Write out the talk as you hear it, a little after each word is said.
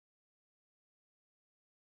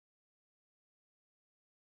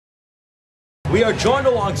We are joined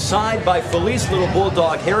alongside by Felice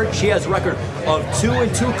Bulldog Herrig. She has a record of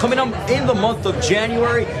 2-2 coming up in the month of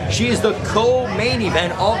January. She is the co-main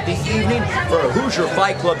event of the evening for Hoosier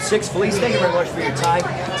Fight Club 6. Felice, thank you very much for your time.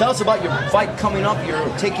 Tell us about your fight coming up.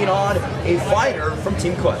 You're taking on a fighter from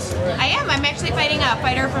Team Quest. I am. I'm actually fighting a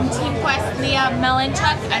fighter from Team Quest, Leah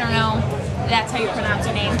Melanchuk. I don't know if that's how you pronounce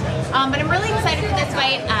her name. But I'm really excited for this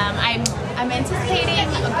fight. I'm anticipating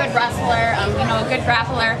a good wrestler, a good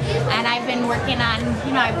grappler, and I've been working on,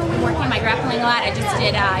 I've been working my grappling a lot. I just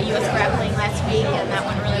did U.S. grappling last week, and that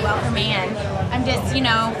went really well for me. And I'm just,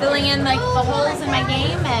 filling in like the holes in my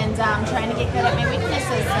game and trying to get good at my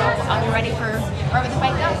weaknesses. So I'll be ready for wherever the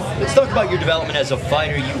fight goes. Let's talk about your development as a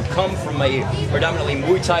fighter. You come from a predominantly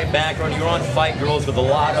Muay Thai background. You're on Fight Girls with a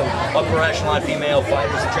lot of upper echelon female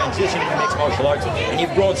fighters, transitioning to mixed martial arts, and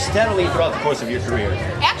you've grown steadily throughout the course of your career.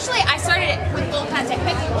 Actually, I started with full contact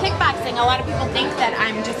kickboxing. A lot of people think that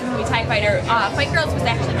I'm just a Muay Thai fighter. Fight Girls was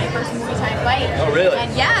actually my first Muay Thai fight. Oh, really?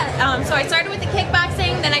 And yeah, so I started with the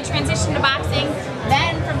kickboxing, then I transitioned to boxing.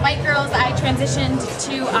 Then from Fight Girls, I transitioned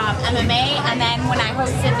to MMA, and then when I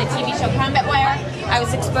hosted the TV show Combat Wire, I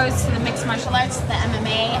was exposed to the mixed martial arts, the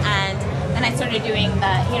MMA, and then I started doing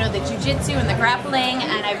the jiu-jitsu and the grappling,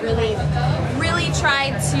 and I really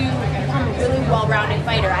tried to become a really well-rounded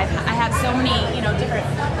fighter. I have so many, different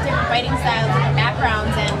fighting styles, different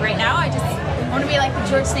backgrounds, and right now I just want to be like the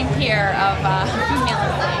George St. Pierre of female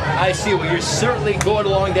MMA. I see. Well, you're certainly going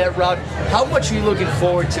along that route. How much are you looking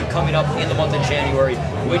forward to coming up in the month of January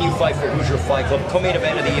when you fight for Hoosier Fight Club? Co-main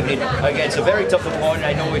event of the evening. Again, it's a very tough opponent.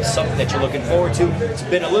 I know it's something that you're looking forward to. It's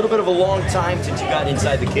been a little bit of a long time since you got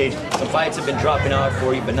inside the cage. Some fights have been dropping out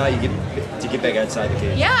for you, but now you get back outside the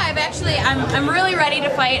cage. Yeah, I'm really ready to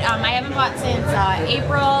fight. I haven't fought since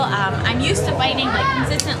April. I'm used to fighting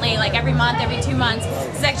consistently, like every month, every 2 months.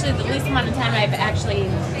 This is actually the least amount of time I've actually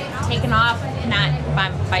taken off, not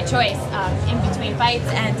by choice, in between fights,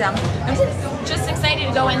 and I'm just excited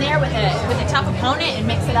to go in there with a tough opponent and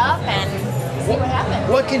mix it up and see what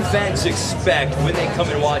happens. What can fans expect when they come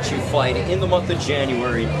and watch you fight in the month of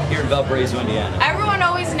January here in Valparaiso, Indiana? Everyone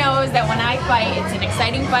always knows that when I fight, it's an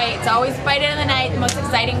exciting fight. It's always fight of the night, the most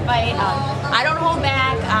exciting fight. I don't hold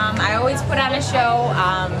back. I always put on a show.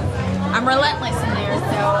 I'm relentless in there.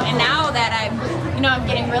 And now that I'm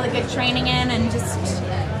getting really good training in and just,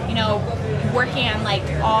 working on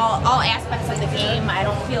all aspects of the game, I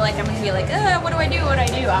don't feel like I'm going to be like, what do I do?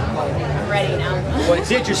 I'm ready now. Well,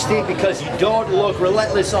 it's interesting because you don't look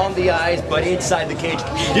relentless on the eyes, but inside the cage,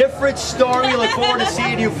 different story. Look forward to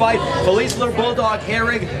seeing you fight Felice Bulldog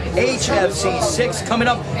Herrig, HFC 6, coming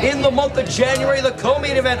up in the month of January, the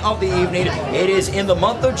co-main event of the evening. It is in the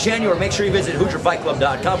month of January. Make sure you visit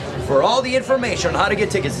HoosierFightClub.com for all the information on how to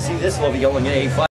get tickets to see this lovely young lady fight.